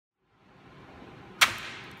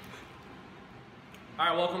All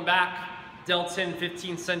right, welcome back. Delton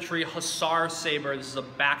 15th century Hussar Saber. This is a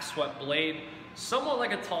back swept blade, somewhat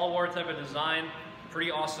like a tall war type of design. Pretty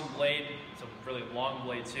awesome blade. It's a really long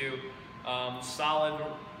blade too. Solid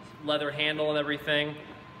leather handle and everything.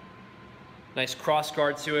 Nice cross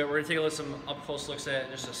guard to it. We're gonna take a look, some up close looks at it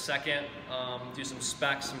in just a second. Do some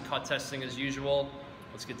specs, some cut testing as usual.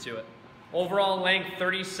 Let's get to it. Overall length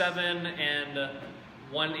 37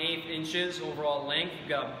 1/8 inches overall length. You've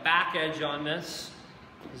got a back edge on this.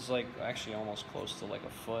 This is like actually almost close to like a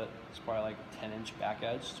foot. It's probably like a 10-inch back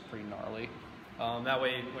edge. It's pretty gnarly. That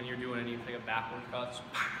way when you're doing anything of backward cuts,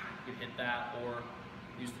 you hit that or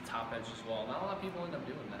use the top edge as well. Not a lot of people end up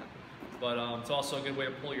doing that. But it's also a good way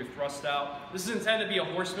to pull your thrust out. This is intended to be a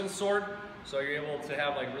horseman's sword, so you're able to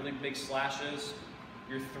have like really big slashes,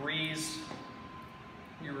 your threes,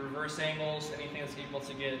 your reverse angles, anything that's able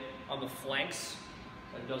to get on the flanks.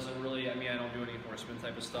 That doesn't really, I mean, I don't do any horseman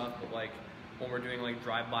type of stuff, but like when we're doing like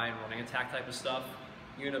drive-by and running attack type of stuff,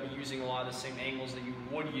 you end up using a lot of the same angles that you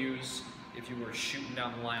would use if you were shooting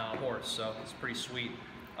down the line on a horse, so it's pretty sweet.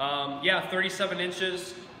 Yeah, 37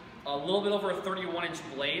 inches, a little bit over a 31-inch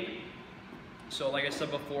blade. So like I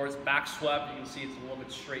said before, it's back swept. You can see it's a little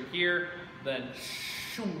bit straight here, then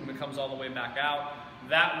shoom, it comes all the way back out.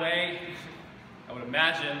 That way, I would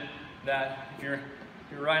imagine that if you're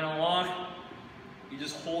riding along, you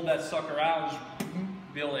just hold that sucker out and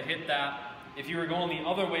just be able to hit that. If you were going the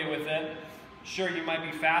other way with it, sure, you might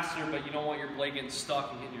be faster, but you don't want your blade getting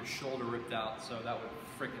stuck and getting your shoulder ripped out, so that would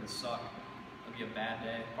freaking suck. That'd be a bad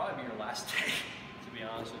day. Probably be your last day, to be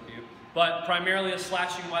honest with you. But primarily a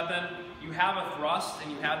slashing weapon. You have a thrust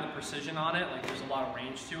and you have the precision on it, like there's a lot of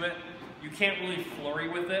range to it. You can't really flurry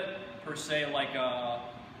with it, per se, like a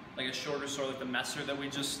shorter sword like the Messer that we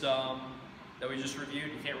just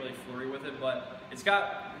reviewed. You can't really flurry with it, but it's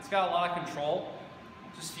got a lot of control.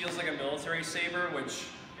 It just feels like a military saber, which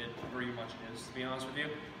it pretty much is, to be honest with you.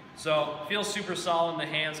 So feels super solid in the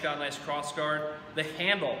hand. It's got a nice cross guard. The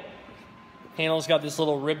handle's got this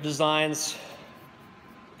little rib designs,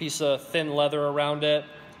 piece of thin leather around it.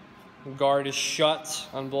 Guard is shut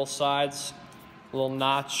on both sides. A little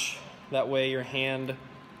notch, that way your hand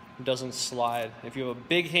doesn't slide. If you have a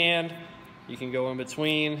big hand, you can go in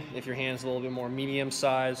between. If your hand's a little bit more medium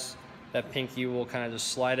size, that pinky will kind of just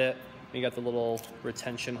slide it. You got the little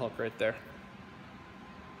retention hook right there.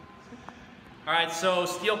 All right, so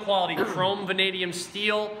steel quality, chrome vanadium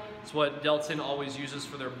steel. It's what Delton always uses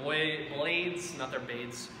for their blades, not their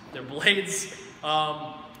blades, their blades.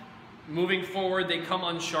 Moving forward, they come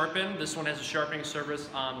unsharpened. This one has a sharpening surface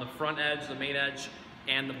on the front edge, the main edge,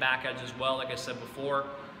 and the back edge as well, like I said before.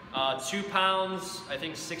 2 pounds, I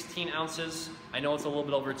think 16 ounces. I know it's a little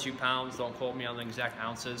bit over 2 pounds. Don't quote me on the exact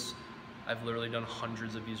ounces. I've literally done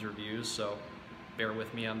hundreds of these reviews, so bear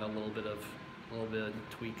with me on the little bit of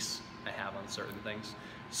tweaks I have on certain things.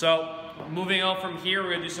 So moving on from here,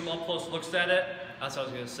 we're gonna do some up close looks at it. That's what I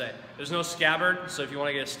was gonna say. There's no scabbard, so if you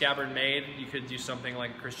wanna get a scabbard made, you could do something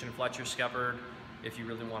like a Christian Fletcher scabbard if you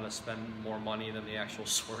really wanna spend more money than the actual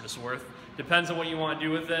sword is worth. Depends on what you wanna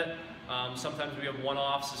do with it. Sometimes we have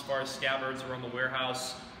one-offs as far as scabbards around the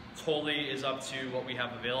warehouse. Totally is up to what we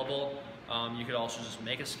have available. You could also just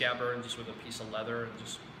make a scabbard just with a piece of leather and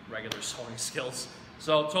just regular sewing skills.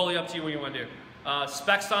 So totally up to you what you want to do.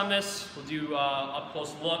 Specs on this, we'll do up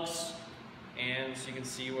close looks, and so you can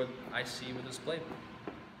see what I see with this blade.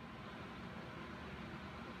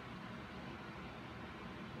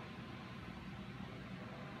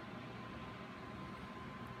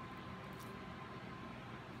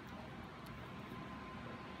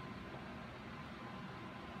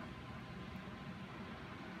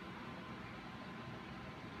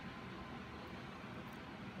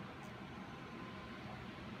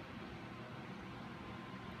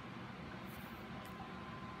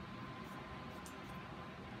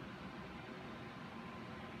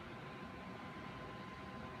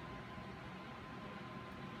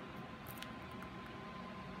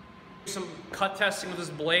 Some cut testing with this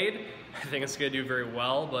blade. I think it's gonna do very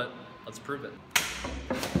well, but let's prove it.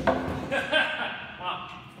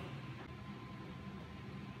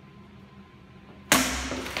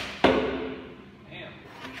 Damn.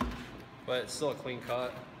 But it's still a clean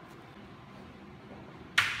cut.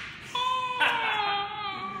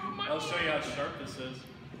 I'll show you how sharp this is.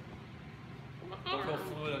 Don't go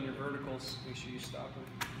fluid on your verticals. Make sure you stop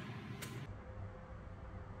it.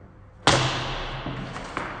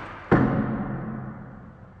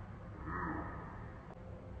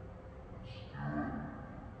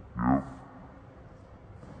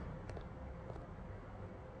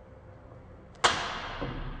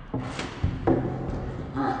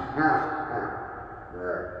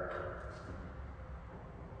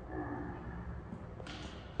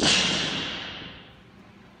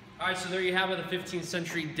 right, so there you have it, the 15th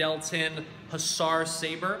century Deltin Hussar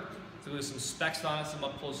Saber. So there's some specs on it, some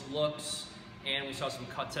up close looks, and we saw some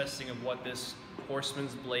cut testing of what this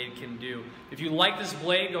horseman's blade can do. If you like this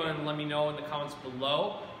blade, go ahead and let me know in the comments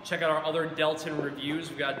below. Check out our other Deltin reviews.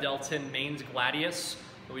 We've got Deltin Maine's Gladius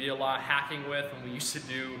that we did a lot of hacking with when we used to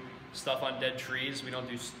do stuff on dead trees. We don't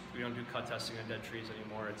do cut testing on dead trees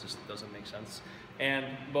anymore. It just doesn't make sense.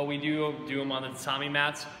 But we do them on the tatami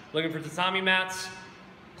mats. Looking for tatami mats?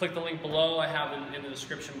 Click the link below. I have it in the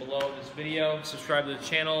description below this video. Subscribe to the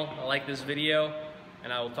channel. Like this video,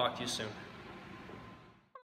 and I will talk to you soon.